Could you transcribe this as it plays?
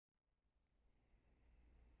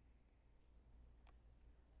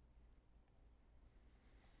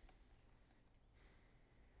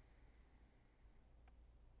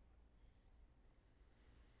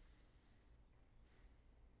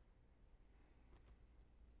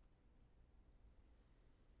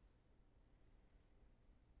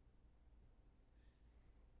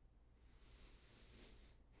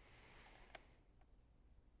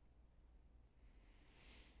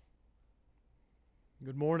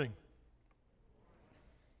Good morning.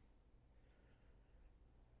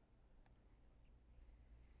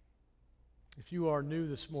 If you are new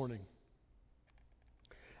this morning,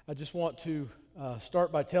 I just want to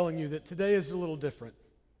start by telling you that today is a little different.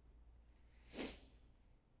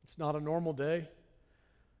 It's not a normal day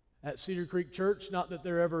at Cedar Creek Church, not that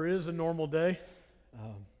there ever is a normal day.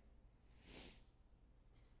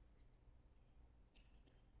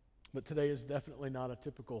 But today is definitely not a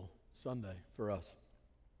typical Sunday for us.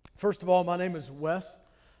 First of all, my name is Wes.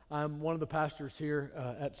 I'm one of the pastors here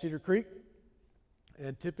at Cedar Creek.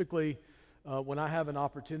 And typically, when I have an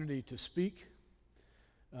opportunity to speak,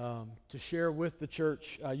 to share with the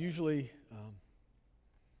church, I usually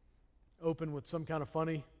open with some kind of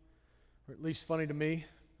funny, or at least funny to me,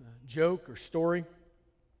 joke or story,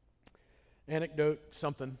 anecdote,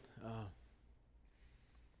 something.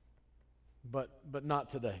 But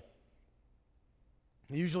not today.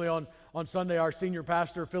 Usually on Sunday, our senior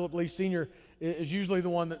pastor, Philip Lee Sr., is usually the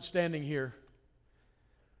one that's standing here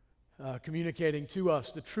communicating to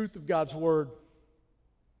us the truth of God's Word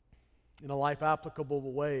in a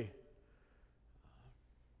life-applicable way.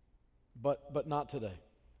 But not today.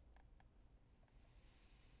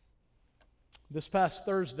 This past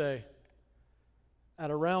Thursday,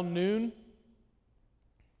 at around noon,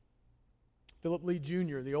 Philip Lee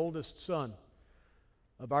Jr., the oldest son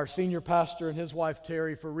of our senior pastor and his wife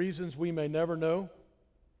Terry, for reasons we may never know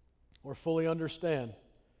or fully understand,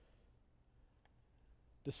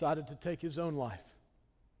 decided to take his own life.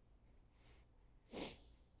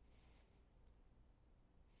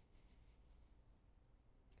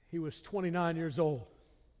 He was 29 years old.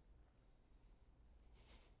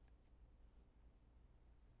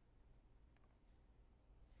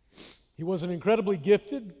 He was an incredibly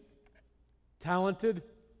gifted, talented,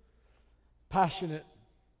 passionate,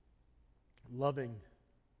 loving,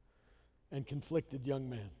 and conflicted young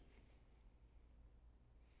man.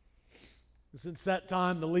 Since that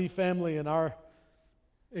time, the Lee family and our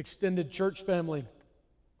extended church family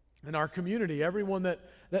and our community, everyone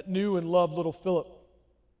that knew and loved little Philip,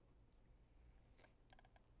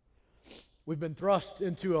 we've been thrust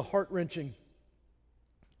into a heart-wrenching,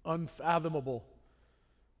 unfathomable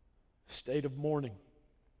state of mourning.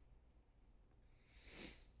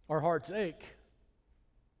 Our hearts ache.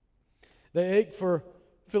 They ache for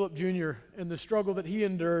Philip Jr. and the struggle that he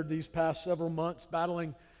endured these past several months,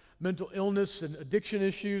 battling mental illness and addiction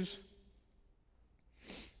issues.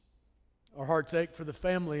 Our hearts ache for the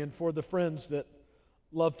family and for the friends that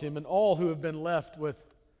loved him and all who have been left with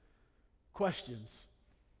questions.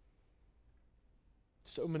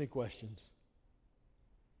 So many questions.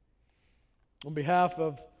 On behalf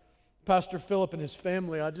of Pastor Philip and his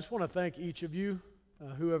family, I just want to thank each of you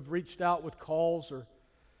who have reached out with calls or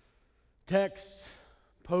texts,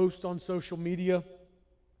 posts on social media.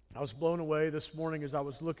 I was blown away this morning as I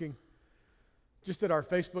was looking just at our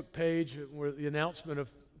Facebook page where the announcement of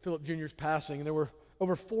Philip Jr.'s passing, and there were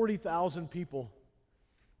over 40,000 people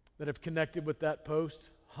that have connected with that post,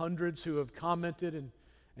 hundreds who have commented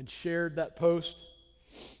and shared that post.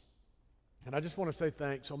 And I just want to say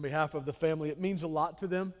thanks on behalf of the family. It means a lot to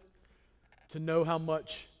them to know how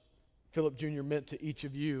much Philip Jr. meant to each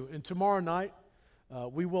of you. And tomorrow night,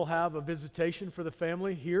 we will have a visitation for the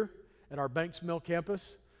family here at our Banks Mill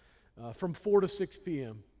campus from 4 to 6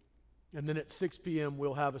 p.m. And then at 6 p.m.,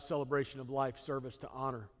 we'll have a celebration of life service to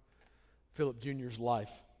honor Philip Jr.'s life.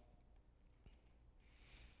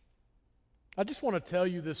 I just want to tell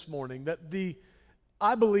you this morning that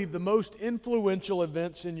I believe the most influential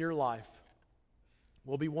events in your life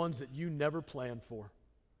will be ones that you never planned for,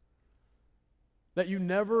 that you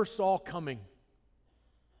never saw coming.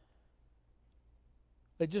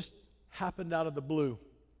 They just happened out of the blue.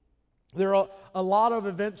 There are a lot of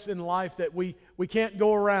events in life that we can't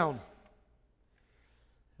go around.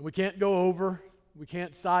 We can't go over. We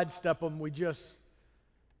can't sidestep them. We just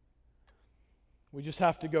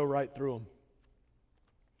have to go right through them.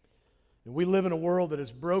 And we live in a world that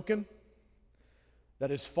is broken,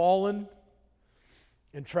 that is fallen,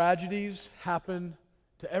 and tragedies happen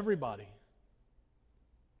to everybody.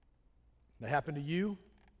 They happen to you.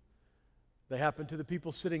 They happen to the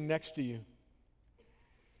people sitting next to you.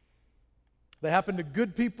 They happen to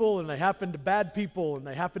good people, and they happen to bad people, and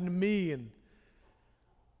they happen to me, and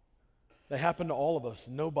they happen to all of us.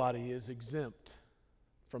 Nobody is exempt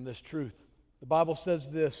from this truth. The Bible says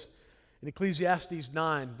this in Ecclesiastes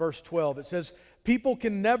 9, verse 12. It says, "People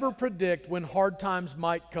can never predict when hard times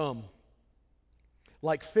might come.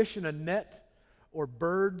 Like fish in a net or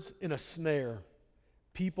birds in a snare,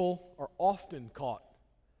 people are often caught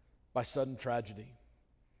by sudden tragedy."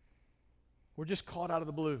 We're just caught out of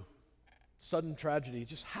the blue. Sudden tragedy. It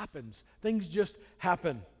just happens. Things just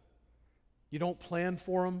happen. You don't plan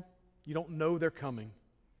for them. You don't know they're coming.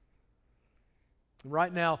 And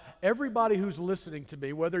right now, everybody who's listening to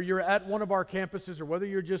me, whether you're at one of our campuses or whether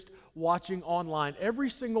you're just watching online, every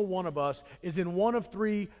single one of us is in one of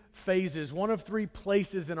three phases, one of three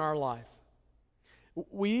places in our life.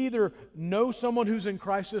 We either know someone who's in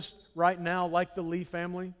crisis right now, like the Lee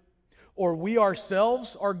family, or we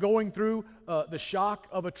ourselves are going through the shock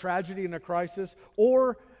of a tragedy and a crisis,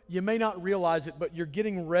 or you may not realize it, but you're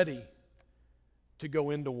getting ready to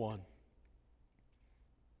go into one.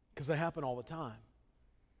 Because they happen all the time.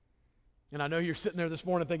 And I know you're sitting there this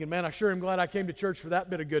morning thinking, man, I sure am glad I came to church for that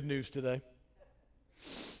bit of good news today.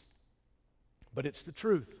 But it's the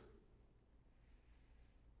truth.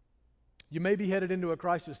 You may be headed into a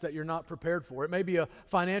crisis that you're not prepared for. It may be a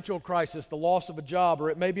financial crisis, the loss of a job, or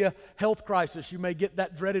it may be a health crisis. You may get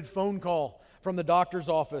that dreaded phone call from the doctor's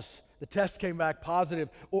office. The test came back positive.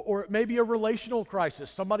 Or it may be a relational crisis.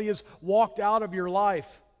 Somebody has walked out of your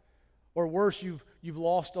life. Or worse, you've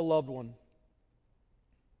lost a loved one.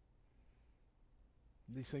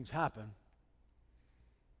 These things happen.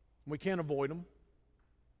 We can't avoid them.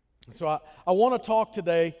 So I want to talk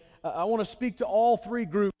today. I want to speak to all three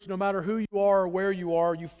groups, no matter who you are or where you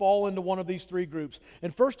are. You fall into one of these three groups.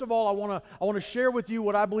 And first of all, I want to share with you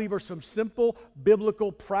what I believe are some simple,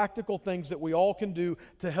 biblical, practical things that we all can do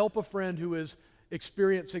to help a friend who is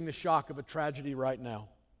experiencing the shock of a tragedy right now.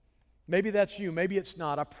 Maybe that's you. Maybe it's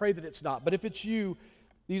not. I pray that it's not. But if it's you,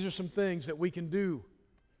 these are some things that we can do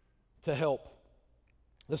to help.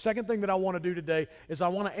 The second thing that I want to do today is I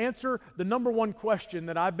want to answer the number one question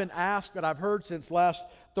that I've been asked, that I've heard since last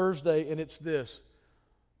Thursday, and it's this: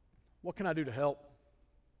 what can I do to help?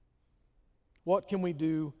 What can we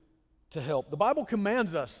do to help? The Bible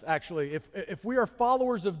commands us, actually, if we are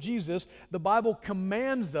followers of Jesus, the Bible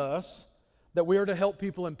commands us that we are to help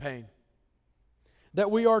people in pain. That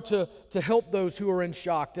we are to help those who are in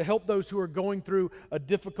shock, to help those who are going through a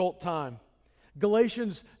difficult time.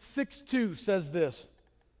 Galatians 6:2 says this: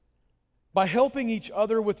 by helping each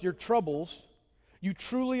other with your troubles, you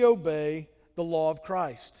truly obey the law of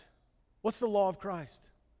Christ. What's the law of Christ?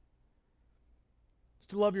 It's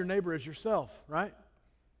to love your neighbor as yourself, right?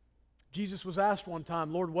 Jesus was asked one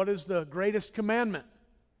time, Lord, what is the greatest commandment?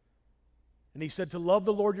 And he said to love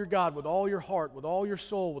the Lord your God with all your heart, with all your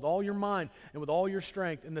soul, with all your mind, and with all your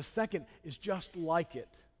strength. And the second is just like it.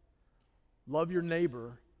 Love your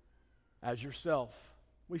neighbor as yourself.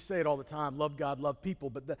 We say it all the time, love God, love people,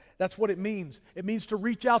 but that's what it means. It means to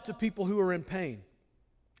reach out to people who are in pain.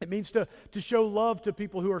 It means to show love to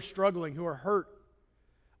people who are struggling, who are hurt.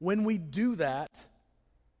 When we do that,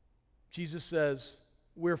 Jesus says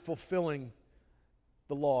we're fulfilling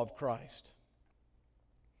the law of Christ.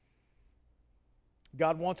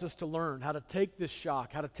 God wants us to learn how to take this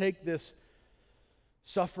shock, how to take this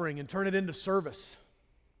suffering and turn it into service.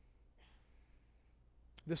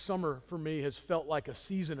 This summer for me has felt like a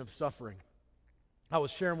season of suffering. I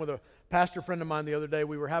was sharing with a pastor friend of mine the other day.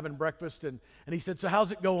 We were having breakfast and he said, so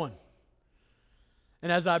how's it going?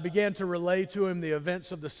 And as I began to relay to him the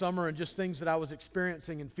events of the summer and just things that I was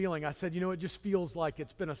experiencing and feeling, I said, it just feels like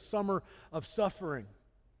it's been a summer of suffering.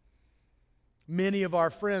 Many of our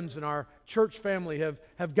friends in our church family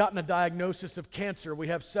have gotten a diagnosis of cancer. We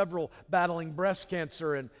have several battling breast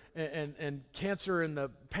cancer and cancer in the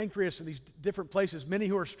pancreas and these different places. Many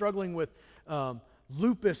who are struggling with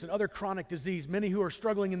lupus and other chronic disease. Many who are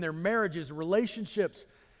struggling in their marriages, relationships.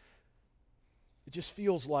 It just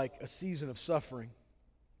feels like a season of suffering.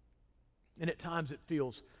 And at times it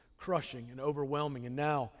feels crushing and overwhelming. And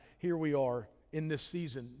now here we are in this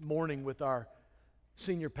season, mourning with our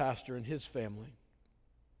senior pastor and his family.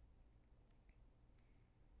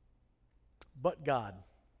 But God.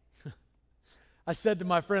 I said to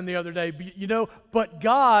my friend the other day, but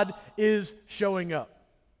God is showing up.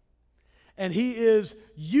 And He is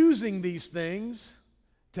using these things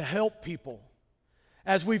to help people.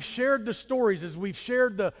 As we've shared the stories, as we've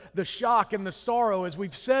shared the shock and the sorrow, as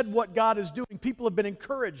we've said what God is doing, people have been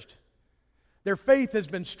encouraged. Their faith has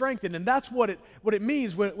been strengthened, and that's what it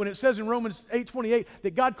means when it says in Romans 8:28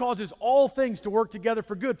 that God causes all things to work together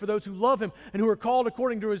for good for those who love Him and who are called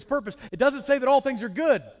according to His purpose. It doesn't say that all things are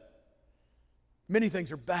good. Many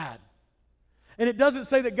things are bad. And it doesn't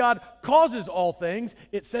say that God causes all things.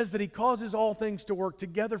 It says that He causes all things to work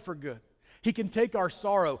together for good. He can take our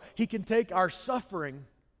sorrow, He can take our suffering,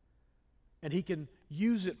 and He can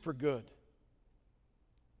use it for good.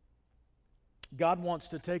 God wants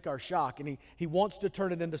to take our shock and he wants to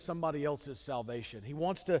turn it into somebody else's salvation. He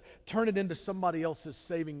wants to turn it into somebody else's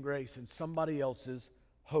saving grace and somebody else's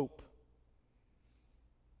hope.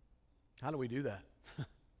 How do we do that?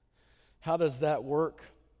 How does that work?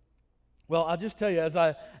 Well, I'll just tell you, as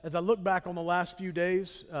I look back on the last few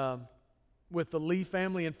days with the Lee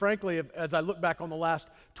family, and frankly, as I look back on the last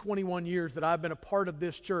 21 years that I've been a part of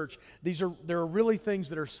this church, there are really things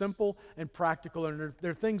that are simple and practical, and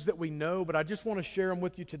they're things that we know, but I just want to share them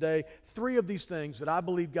with you today. 3 of these things that I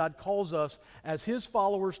believe God calls us as His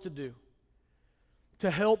followers to do, to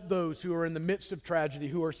help those who are in the midst of tragedy,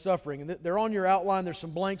 who are suffering. And they're on your outline. There's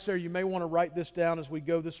some blanks there. You may want to write this down as we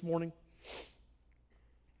go this morning.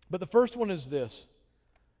 But the first one is this: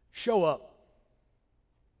 show up.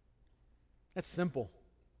 That's simple,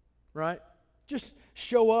 right? Just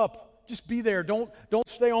show up. Just be there. Don't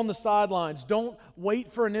stay on the sidelines. Don't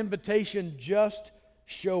wait for an invitation. Just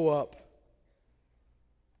show up.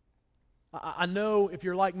 I know if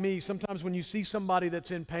you're like me, sometimes when you see somebody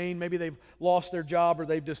that's in pain, maybe they've lost their job or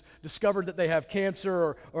they've just discovered that they have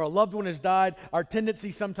cancer or a loved one has died, our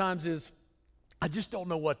tendency sometimes is, I just don't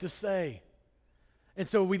know what to say. And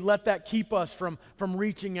so we let that keep us from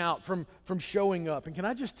reaching out, from showing up. And can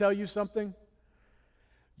I just tell you something?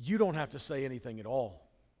 You don't have to say anything at all.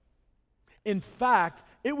 In fact,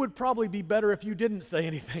 it would probably be better if you didn't say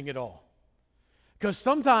anything at all. Because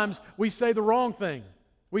sometimes we say the wrong thing.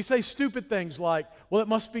 We say stupid things like, well, it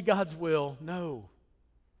must be God's will. No,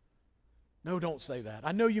 don't say that.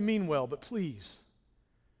 I know you mean well, but please.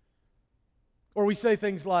 Or we say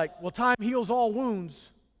things like, well, time heals all wounds.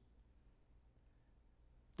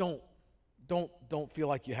 Don't feel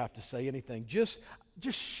like you have to say anything. Just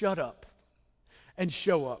shut up and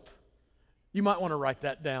show up. You might want to write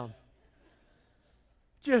that down.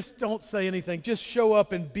 Just don't say anything. Just show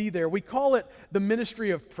up and be there. We call it the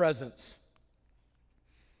ministry of presence.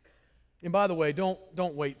 And by the way, don't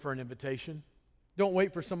wait for an invitation. Don't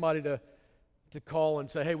wait for somebody to call and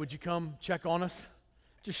say, hey, would you come check on us?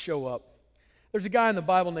 Just show up. There's a guy in the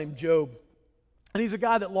Bible named Job, and he's a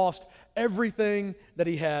guy that lost everything that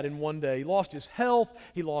he had in one day. He lost his health,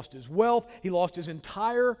 he lost his wealth, he lost his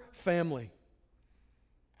entire family.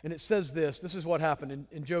 And it says this is what happened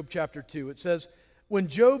in Job chapter 2. It says, when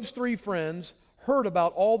Job's 3 friends heard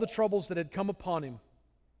about all the troubles that had come upon him,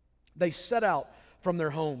 they set out from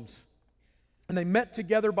their homes. And they met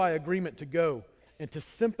together by agreement to go and to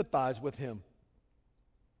sympathize with him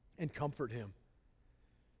and comfort him.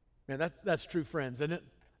 Man, that's true friends, isn't it?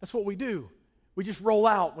 That's what we do. We just roll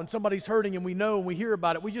out when somebody's hurting and we know and we hear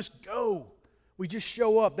about it. We just go. We just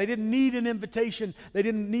show up. They didn't need an invitation. They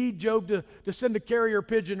didn't need Job to send a carrier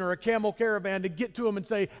pigeon or a camel caravan to get to him and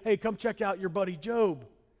say, hey, come check out your buddy Job.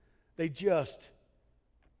 They just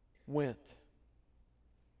went.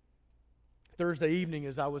 Thursday evening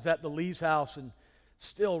as I was at the Lee's house and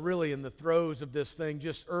still really in the throes of this thing,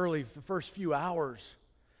 just early, the first few hours.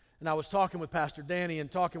 And I was talking with Pastor Danny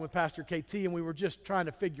and talking with Pastor KT, and we were just trying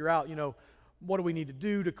to figure out, what do we need to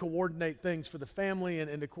do to coordinate things for the family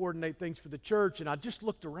and to coordinate things for the church. And I just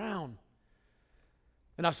looked around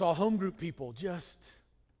and I saw home group people just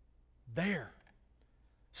there.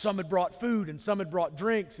 Some had brought food and some had brought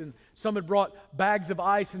drinks and some had brought bags of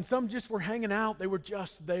ice and some just were hanging out. They were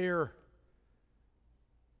just there.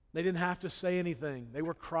 They didn't have to say anything. They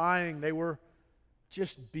were crying. They were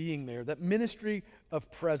just being there. That ministry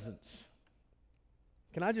of presence.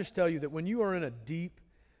 Can I just tell you that when you are in a deep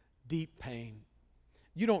pain,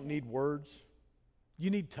 you don't need words. You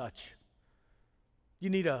need touch. You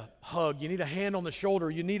need a hug. You need a hand on the shoulder.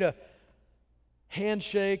 You need a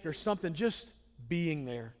handshake or something. Just being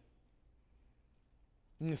there.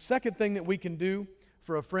 And the second thing that we can do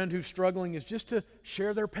for a friend who's struggling is just to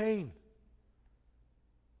share their pain.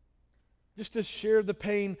 Just to share the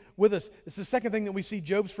pain with us. It's the second thing that we see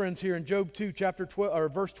Job's friends here in Job 2, chapter 12, or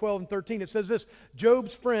verse 12 and 13. It says this: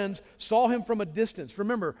 Job's friends saw him from a distance.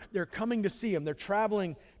 Remember, they're coming to see him. They're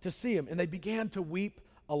traveling to see him. And they began to weep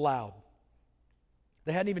aloud.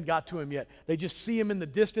 They hadn't even got to him yet. They just see him in the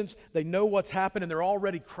distance. They know what's happened, and they're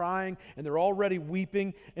already crying, and they're already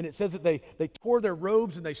weeping. And it says that they tore their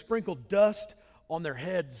robes, and they sprinkled dust on their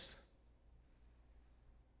heads.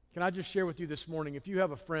 Can I just share with you this morning, if you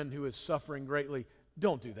have a friend who is suffering greatly,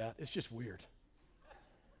 don't do that. It's just weird.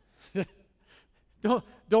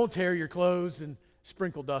 Don't tear your clothes and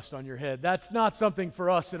sprinkle dust on your head. That's not something for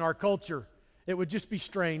us in our culture. It would just be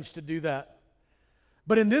strange to do that.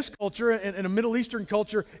 But in this culture, in a Middle Eastern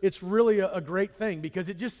culture, it's really a great thing because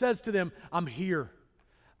it just says to them, I'm here.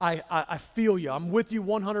 I feel you. I'm with you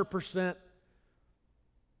 100%.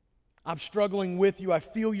 I'm struggling with you. I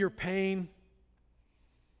feel your pain.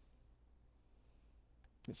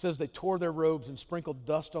 It says they tore their robes and sprinkled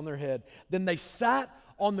dust on their head. Then they sat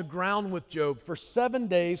on the ground with Job for 7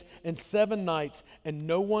 days and 7 nights, and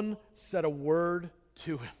no one said a word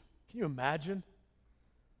to him. Can you imagine?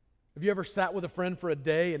 Have you ever sat with a friend for a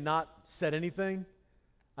day and not said anything?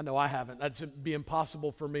 I know I haven't. That'd be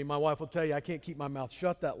impossible for me. My wife will tell you I can't keep my mouth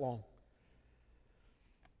shut that long.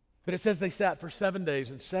 But it says they sat for 7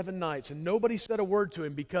 days and 7 nights, and nobody said a word to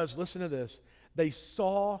him because, listen to this, they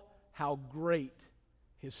saw how great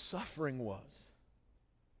his suffering was.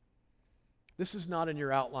 This is not in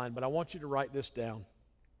your outline, but I want you to write this down.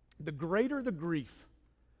 The greater the grief,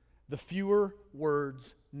 the fewer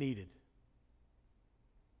words needed.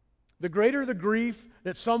 The greater the grief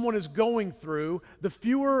that someone is going through, the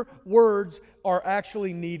fewer words are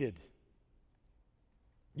actually needed.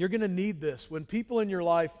 You're going to need this when people in your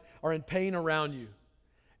life are in pain around you.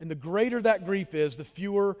 And the greater that grief is, the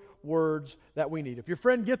fewer words that we need. If your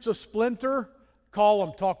friend gets a splinter, call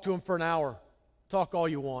them, talk to them for an hour. Talk all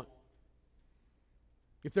you want.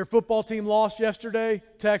 If their football team lost yesterday,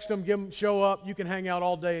 text them, give them, show up. You can hang out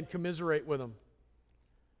all day and commiserate with them.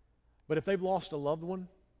 But if they've lost a loved one,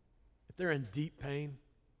 if they're in deep pain,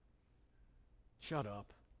 shut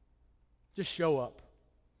up. Just show up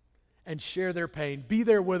and share their pain. Be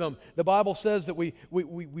there with them. The Bible says that we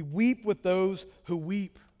weep with those who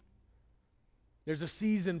weep. There's a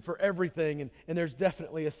season for everything, and there's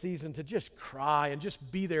definitely a season to just cry and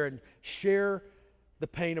just be there and share the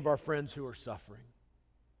pain of our friends who are suffering.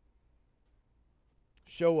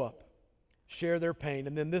 Show up. Share their pain.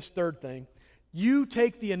 And then this third thing, you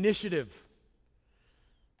take the initiative.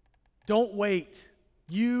 Don't wait.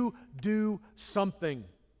 You do something.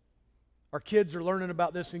 Our kids are learning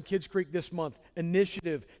about this in Kids Creek this month.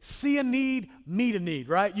 Initiative. See a need, meet a need,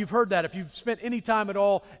 right? You've heard that. If you've spent any time at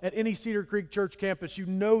all at any Cedar Creek Church campus, you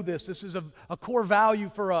know this. This is a core value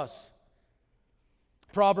for us.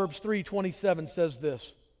 Proverbs 3:27 says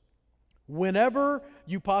this. Whenever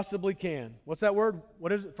you possibly can. What's that word?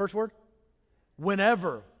 What is it? First word?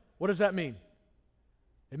 Whenever. What does that mean?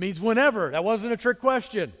 It means whenever. That wasn't a trick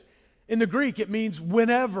question. In the Greek, it means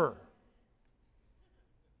whenever.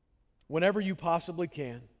 Whenever you possibly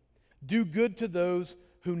can. Do good to those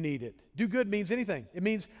who need it. Do good means anything. It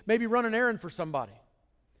means maybe run an errand for somebody.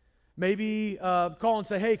 Maybe call and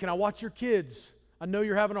say, hey, can I watch your kids? I know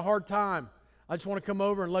you're having a hard time. I just want to come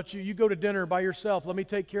over and let you go to dinner by yourself. Let me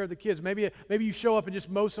take care of the kids. Maybe you show up and just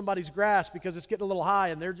mow somebody's grass because it's getting a little high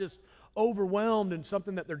and they're just overwhelmed in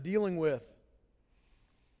something that they're dealing with.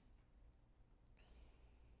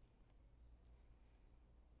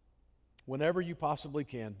 Whenever you possibly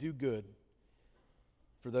can, do good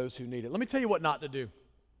for those who need it. Let me tell you what not to do.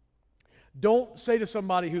 Don't say to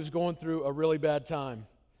somebody who's going through a really bad time,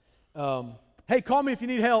 hey, call me if you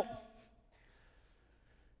need help.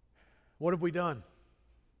 What have we done?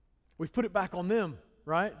 We've put it back on them,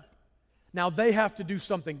 right? Now they have to do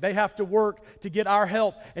something. They have to work to get our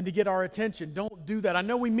help and to get our attention. Don't do that. I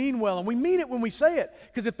know we mean well, and we mean it when we say it,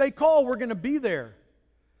 because if they call, we're going to be there.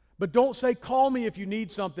 But don't say, call me if you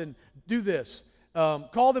need something. Do this.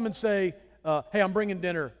 Call them and say, hey, I'm bringing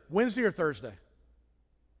dinner Wednesday or Thursday.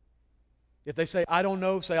 If they say, I don't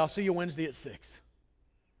know, say, I'll see you Wednesday at 6.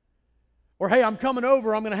 Or, hey, I'm coming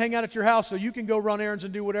over. I'm going to hang out at your house so you can go run errands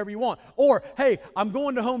and do whatever you want. Or, hey, I'm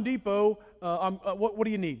going to Home Depot. What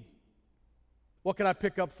do you need? What can I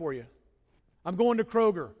pick up for you? I'm going to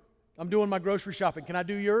Kroger. I'm doing my grocery shopping. Can I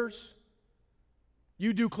do yours?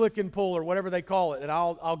 You do click and pull or whatever they call it, and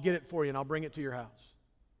I'll get it for you and I'll bring it to your house.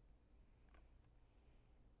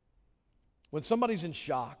 When somebody's in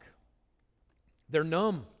shock, they're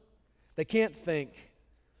numb. They can't think.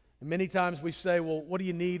 And many times we say, well, what do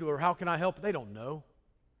you need or how can I help? They don't know.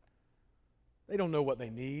 They don't know what they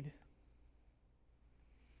need.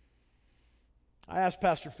 I asked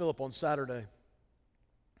Pastor Philip on Saturday,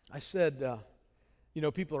 I said,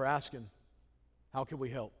 people are asking, how can we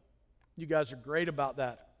help? You guys are great about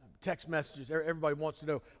that. Text messages, everybody wants to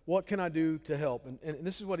know, what can I do to help? And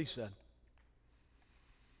this is what he said.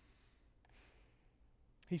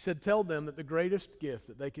 He said, tell them that the greatest gift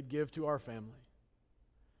that they could give to our family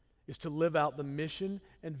is to live out the mission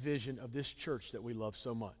and vision of this church that we love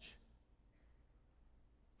so much.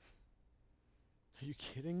 Are you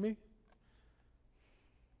kidding me?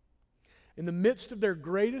 In the midst of their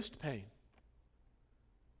greatest pain,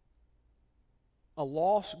 a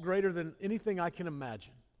loss greater than anything I can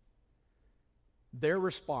imagine, their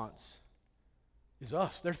response is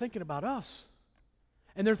us. They're thinking about us.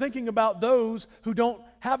 And they're thinking about those who don't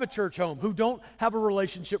have a church home, who don't have a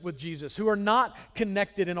relationship with Jesus, who are not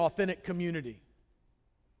connected in authentic community.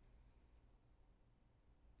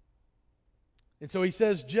 And so he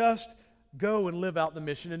says, just go and live out the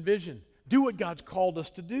mission and vision. Do what God's called us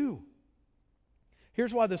to do.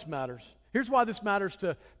 Here's why this matters. Here's why this matters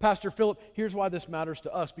to Pastor Philip. Here's why this matters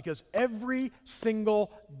to us. Because every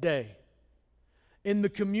single day, in the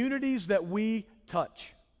communities that we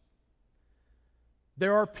touch,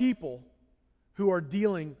 there are people who are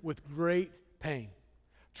dealing with great pain.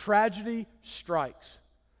 Tragedy strikes.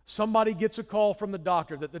 Somebody gets a call from the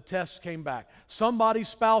doctor that the tests came back. Somebody's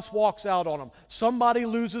spouse walks out on them. Somebody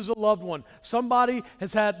loses a loved one.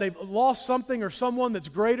 They've lost something or someone that's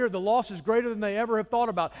greater. The loss is greater than they ever have thought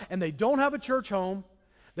about. And they don't have a church home.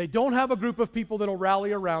 They don't have a group of people that'll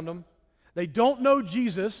rally around them. They don't know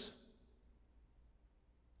Jesus.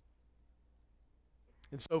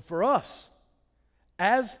 And so for us,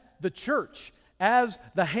 as the church, as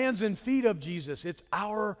the hands and feet of Jesus, it's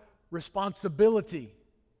our responsibility.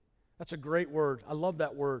 That's a great word. I love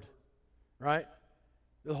that word, right?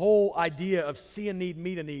 The whole idea of see a need,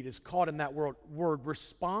 meet a need is caught in that word,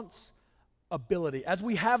 responsibility. As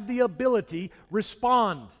we have the ability,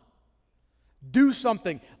 respond. Do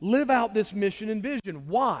something. Live out this mission and vision.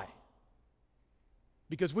 Why?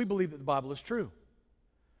 Because we believe that the Bible is true.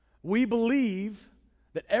 We believe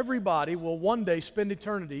that everybody will one day spend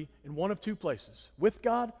eternity in one of two places, with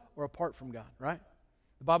God or apart from God, right?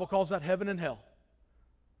 The Bible calls that heaven and hell.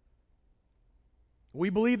 We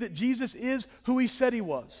believe that Jesus is who He said He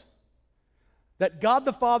was. That God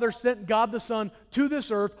the Father sent God the Son to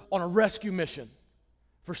this earth on a rescue mission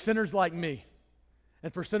for sinners like me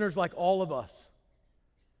and for sinners like all of us.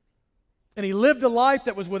 And He lived a life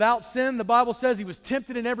that was without sin. The Bible says He was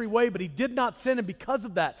tempted in every way, but He did not sin, and because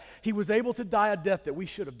of that, He was able to die a death that we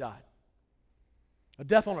should have died. A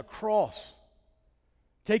death on a cross,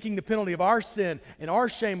 taking the penalty of our sin and our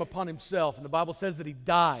shame upon Himself. And the Bible says that He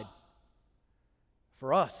died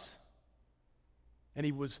for us. And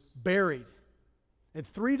He was buried. And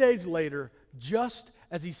 3 days later, just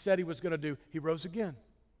as He said He was going to do, He rose again.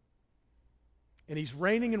 And He's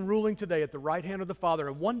reigning and ruling today at the right hand of the Father.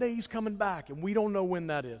 And one day He's coming back, and we don't know when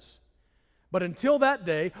that is. But until that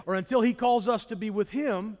day, or until He calls us to be with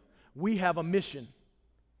Him, we have a mission.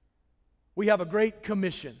 We have a great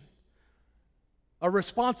commission. A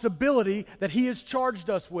responsibility that He has charged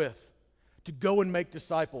us with to go and make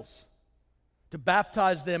disciples, to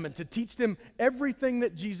baptize them and to teach them everything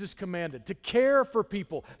that Jesus commanded, to care for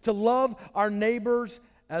people, to love our neighbors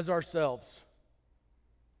as ourselves.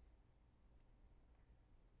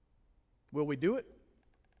 Will we do it?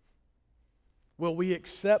 Will we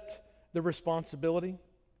accept the responsibility?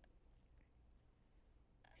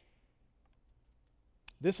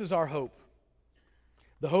 This is our hope.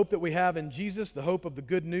 The hope that we have in Jesus, the hope of the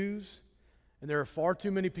good news. And there are far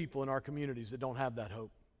too many people in our communities that don't have that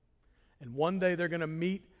hope. And one day they're going to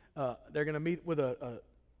meet with a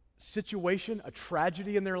situation, a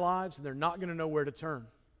tragedy in their lives, and they're not going to know where to turn.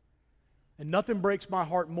 And nothing breaks my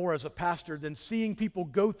heart more as a pastor than seeing people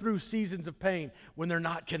go through seasons of pain when they're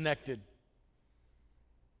not connected.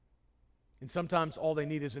 And sometimes all they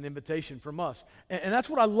need is an invitation from us. And that's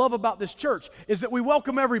what I love about this church, is that we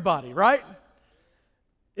welcome everybody, right?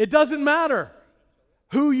 It doesn't matter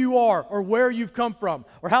who you are or where you've come from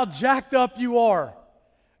or how jacked up you are.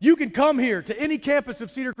 You can come here to any campus of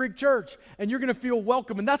Cedar Creek Church and you're going to feel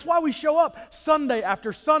welcome. And that's why we show up Sunday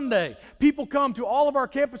after Sunday. People come to all of our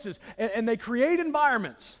campuses and they create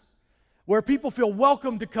environments where people feel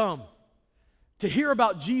welcome to come, to hear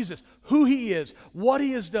about Jesus, who He is, what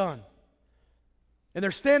He has done. And they're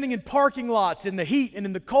standing in parking lots in the heat and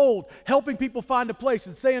in the cold, helping people find a place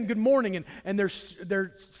and saying good morning. And they're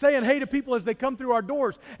saying hey to people as they come through our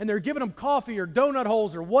doors. And they're giving them coffee or donut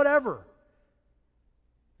holes or whatever.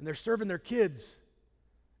 And they're serving their kids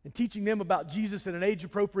and teaching them about Jesus in an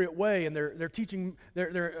age-appropriate way. And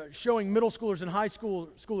they're showing middle schoolers and high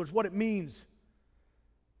schoolers what it means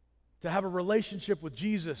to have a relationship with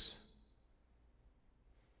Jesus.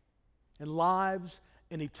 And lives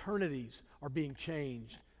and eternities are being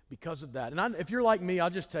changed because of that. And if you're like me, I'll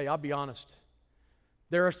just tell you, I'll be honest.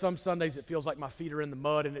 There are some Sundays it feels like my feet are in the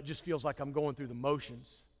mud and it just feels like I'm going through the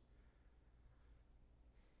motions.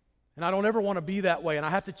 And I don't ever want to be that way. And I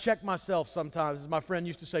have to check myself sometimes. As my friend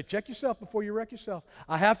used to say, check yourself before you wreck yourself.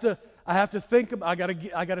 I have to think about,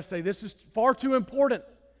 I got to say, this is far too important.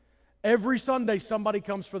 Every Sunday somebody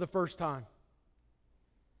comes for the first time.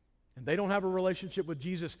 And they don't have a relationship with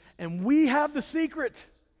Jesus. And we have the secret.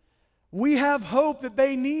 We have hope that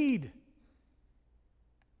they need.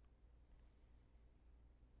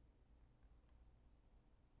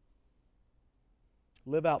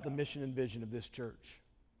 Live out the mission and vision of this church.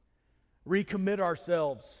 Recommit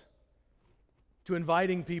ourselves to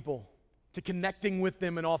inviting people, to connecting with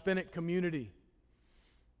them in authentic community,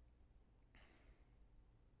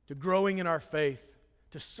 to growing in our faith,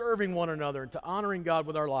 to serving one another and to honoring God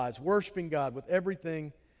with our lives, worshiping God with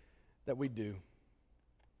everything that we do.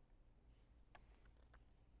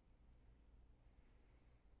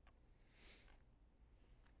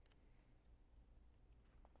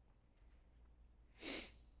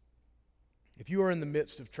 If you are in the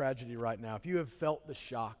midst of tragedy right now, if you have felt the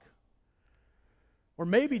shock, or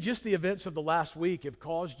maybe just the events of the last week have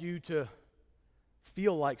caused you to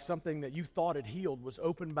feel like something that you thought had healed was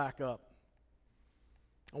opened back up,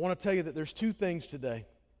 I want to tell you that there's two things today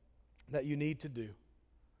that you need to do.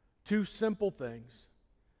 Two simple things.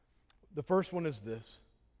 The first one is this.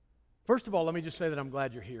 First of all, let me just say that I'm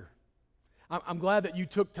glad you're here. I'm glad that you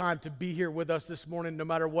took time to be here with us this morning, no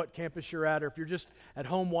matter what campus you're at, or if you're just at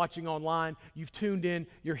home watching online, you've tuned in,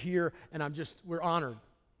 you're here, and we're honored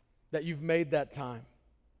that you've made that time.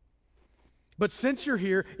 But since you're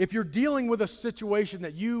here, if you're dealing with a situation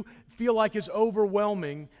that you feel like is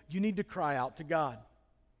overwhelming, you need to cry out to God.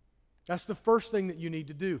 That's the first thing that you need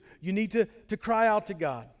to do. You need to cry out to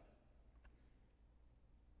God.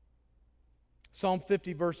 Psalm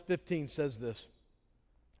 50, verse 15 says this: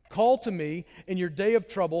 "Call to me in your day of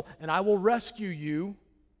trouble, and I will rescue you,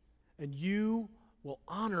 and you will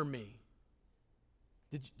honor me."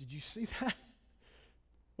 Did you see that?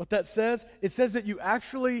 What that says? It says that you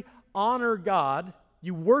actually honor God,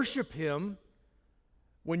 you worship Him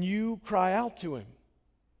when you cry out to Him.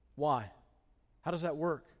 Why? How does that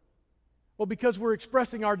work? Well, because we're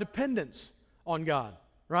expressing our dependence on God,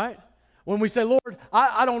 right? When we say, "Lord,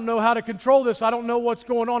 I don't know how to control this. I don't know what's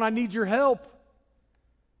going on. I need your help."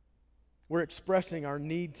 We're expressing our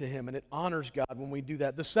need to Him, and it honors God when we do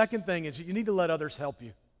that. The second thing is that you need to let others help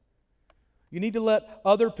you. You need to let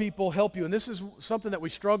other people help you. And this is something that we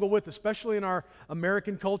struggle with, especially in our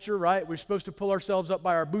American culture, right? We're supposed to pull ourselves up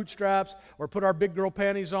by our bootstraps or put our big girl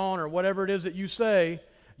panties on or whatever it is that you say.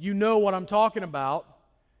 You know what I'm talking about.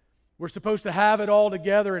 We're supposed to have it all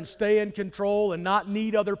together and stay in control and not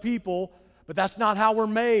need other people, but that's not how we're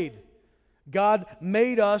made. God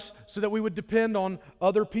made us so that we would depend on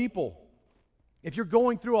other people. If you're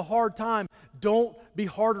going through a hard time, don't be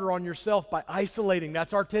harder on yourself by isolating.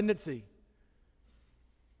 That's our tendency.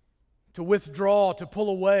 To withdraw, to pull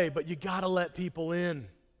away, but you got to let people in.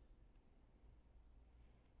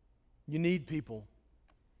 You need people.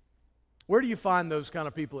 Where do you find those kind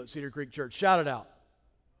of people at Cedar Creek Church? Shout it out.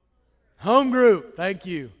 Home group. Thank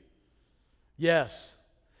you. Yes.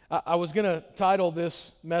 I was going to title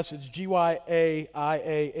this message, GYAIAHG,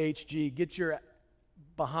 Get Your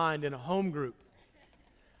Behind in a Home Group.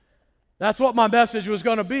 That's what my message was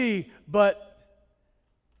going to be, but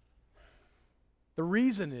the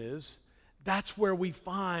reason is that's where we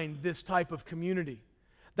find this type of community.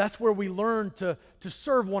 That's where we learn to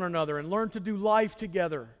serve one another and learn to do life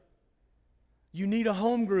together. You need a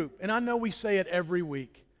home group. And I know we say it every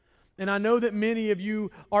week. And I know that many of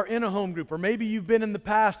you are in a home group, or maybe you've been in the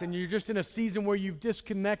past and you're just in a season where you've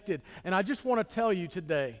disconnected. And I just want to tell you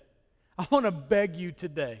today, I want to beg you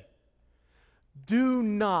today, do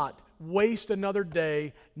not waste another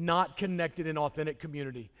day not connected in authentic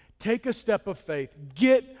community. Take a step of faith.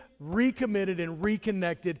 Get recommitted and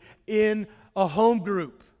reconnected in a home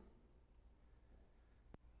group.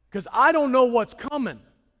 Because I don't know what's coming.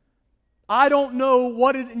 I don't know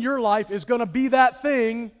what in your life is going to be that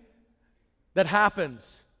thing that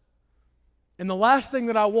happens. And the last thing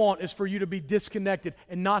that I want is for you to be disconnected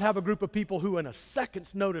and not have a group of people who in a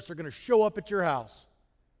second's notice are going to show up at your house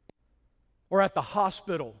or at the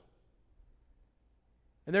hospital.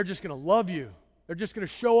 And they're just going to love you. They're just going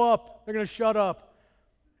to show up. They're going to shut up.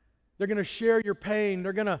 They're going to share your pain.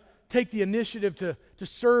 They're going to take the initiative to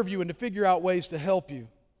serve you and to figure out ways to help you.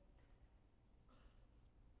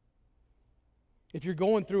 If you're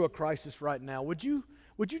going through a crisis right now, would you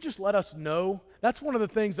just let us know? That's one of the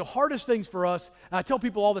things, the hardest things for us, and I tell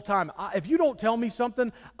people all the time, if you don't tell me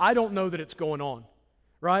something, I don't know that it's going on.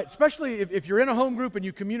 Right? Especially if you're in a home group and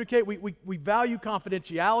you communicate, we value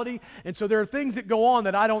confidentiality, and so there are things that go on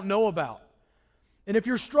that I don't know about. And if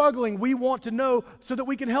you're struggling, we want to know so that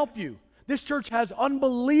we can help you. This church has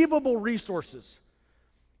unbelievable resources.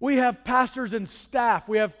 We have pastors and staff.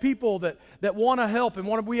 We have people that want to help,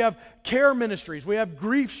 and we have care ministries. We have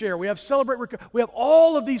Grief Share. We have Celebrate. We have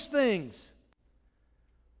all of these things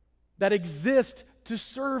that exist to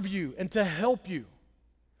serve you and to help you.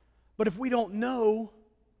 But if we don't know,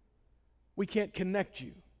 we can't connect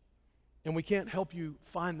you, and we can't help you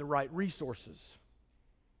find the right resources.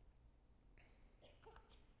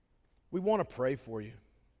 We want to pray for you.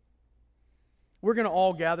 We're going to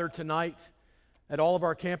all gather tonight at all of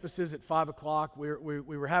our campuses at 5 o'clock. We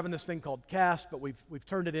were having this thing called CAST, but we've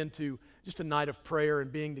turned it into just a night of prayer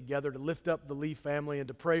and being together to lift up the Lee family and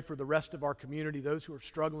to pray for the rest of our community, those who are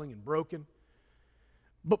struggling and broken.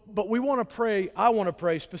 But we want to pray, I want to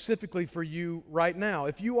pray specifically for you right now.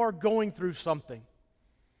 If you are going through something,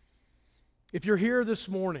 if you're here this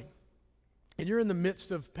morning and you're in the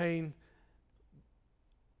midst of pain,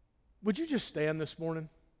 would you just stand this morning?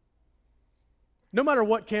 No matter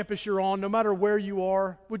what campus you're on, no matter where you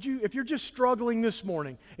are, would you, if you're just struggling this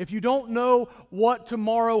morning, if you don't know what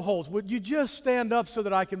tomorrow holds, would you just stand up so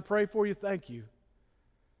that I can pray for you? Thank you.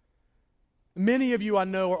 Many of you I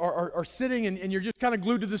know are sitting and you're just kind of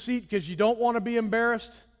glued to the seat because you don't want to be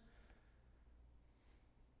embarrassed.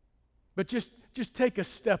 But just take a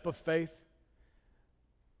step of faith.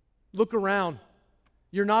 Look around.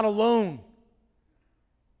 You're not alone.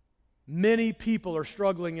 Many people are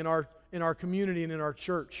struggling in our community and in our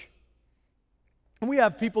church. And we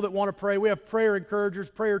have people that want to pray. We have prayer encouragers,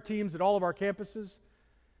 prayer teams at all of our campuses.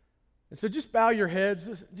 And so just bow your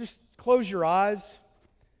heads. Just close your eyes.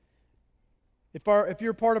 If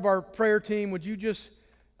you're part of our prayer team, would you just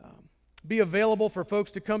be available for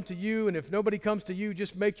folks to come to you? And if nobody comes to you,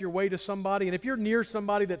 just make your way to somebody. And if you're near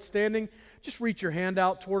somebody that's standing, just reach your hand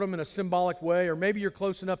out toward them in a symbolic way. Or maybe you're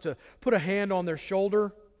close enough to put a hand on their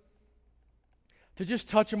shoulder, to just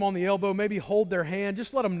touch them on the elbow, maybe hold their hand.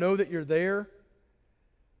 Just let them know that you're there.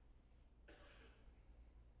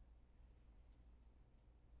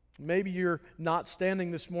 Maybe you're not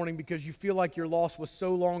standing this morning because you feel like your loss was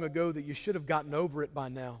so long ago that you should have gotten over it by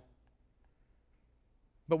now.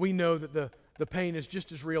 But we know that the pain is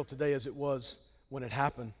just as real today as it was when it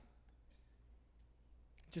happened.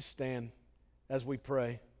 Just stand as we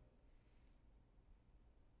pray.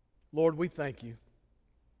 Lord, we thank you.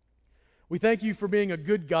 We thank you for being a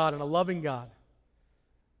good God and a loving God.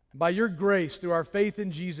 By your grace, through our faith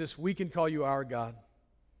in Jesus, we can call you our God.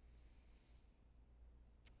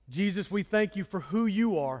 Jesus, we thank you for who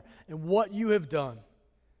you are and what you have done.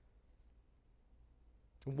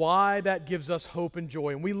 Why that gives us hope and joy.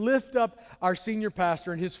 And we lift up our senior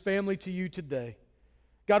pastor and his family to you today.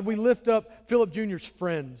 God, we lift up Philip Jr.'s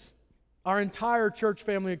friends, our entire church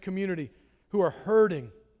family and community who are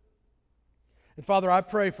hurting. And Father, I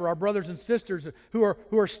pray for our brothers and sisters who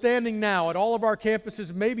are standing now at all of our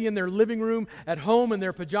campuses, maybe in their living room, at home in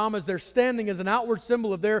their pajamas. They're standing as an outward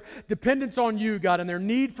symbol of their dependence on you, God, and their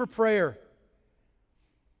need for prayer.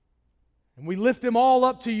 And we lift them all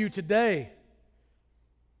up to you today.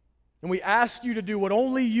 And we ask you to do what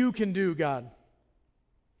only you can do, God.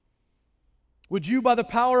 Would you, by the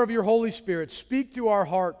power of your Holy Spirit, speak to our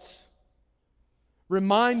hearts?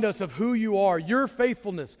 Remind us of who you are, your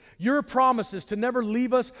faithfulness, your promises to never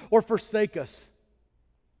leave us or forsake us.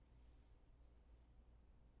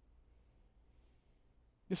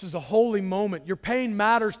 This is a holy moment. Your pain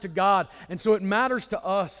matters to God, and so it matters to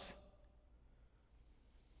us.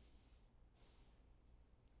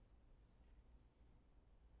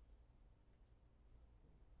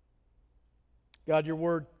 God, your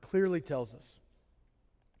word clearly tells us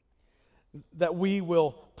that we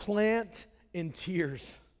will plant in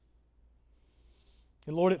tears.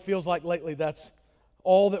 And Lord, it feels like lately that's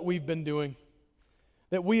all that we've been doing.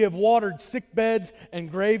 That we have watered sick beds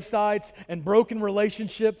and grave sites and broken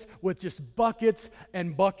relationships with just buckets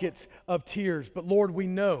and buckets of tears. But Lord, we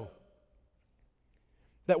know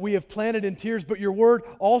that we have planted in tears, but your word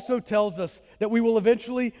also tells us that we will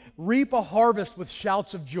eventually reap a harvest with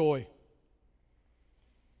shouts of joy.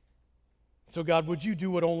 So God, would you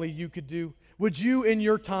do what only you could do? Would you, in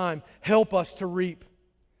your time, help us to reap?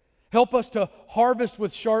 Help us to harvest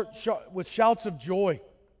with shouts of joy.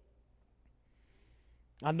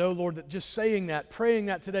 I know, Lord, that just saying that, praying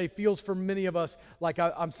that today feels for many of us like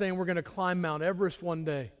I'm saying we're going to climb Mount Everest one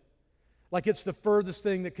day. Like it's the furthest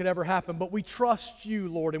thing that could ever happen. But we trust you,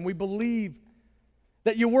 Lord, and we believe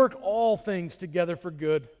that you work all things together for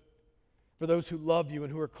good for those who love you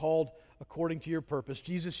and who are called according to your purpose.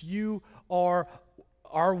 Jesus, you are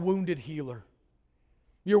our wounded healer.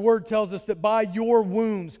 Your word tells us that by your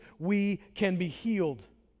wounds we can be healed.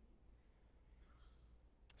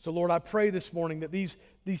 So Lord, I pray this morning that these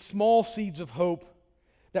small seeds of hope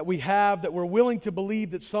that we have, that we're willing to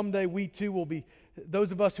believe that someday we too will be,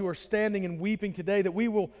 those of us who are standing and weeping today, that we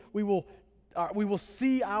will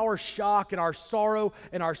see our shock and our sorrow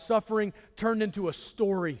and our suffering turned into a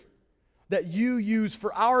story that you use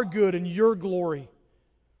for our good and your glory.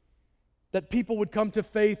 That people would come to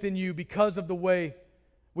faith in you because of the way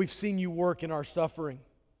we've seen you work in our suffering.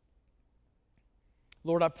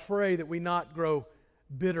 Lord, I pray that we not grow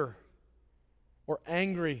bitter or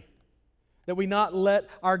angry that we not let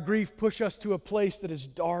our grief push us to a place that is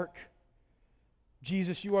dark.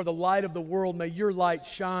 Jesus, you are the light of the world. May your light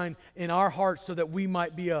shine in our hearts so that we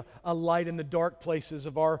might be a light in the dark places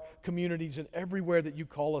of our communities and everywhere that you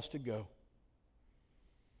call us to go.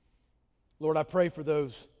 Lord, I pray for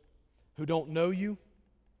those who don't know you,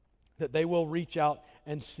 that they will reach out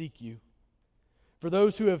and seek you. For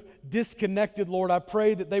those who have disconnected, Lord, I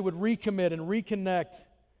pray that they would recommit and reconnect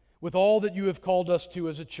with all that you have called us to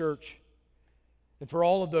as a church. And for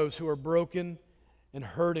all of those who are broken and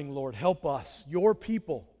hurting, Lord, help us, your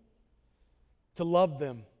people, to love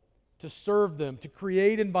them, to serve them, to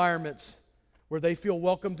create environments where they feel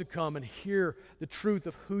welcome to come and hear the truth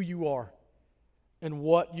of who you are and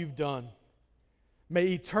what you've done.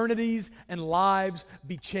 May eternities and lives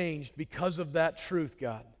be changed because of that truth,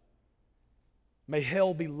 God. May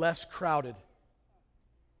hell be less crowded.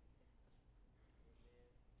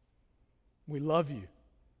 We love you.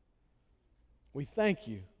 We thank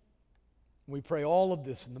you. We pray all of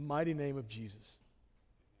this in the mighty name of Jesus.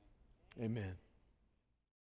 Amen.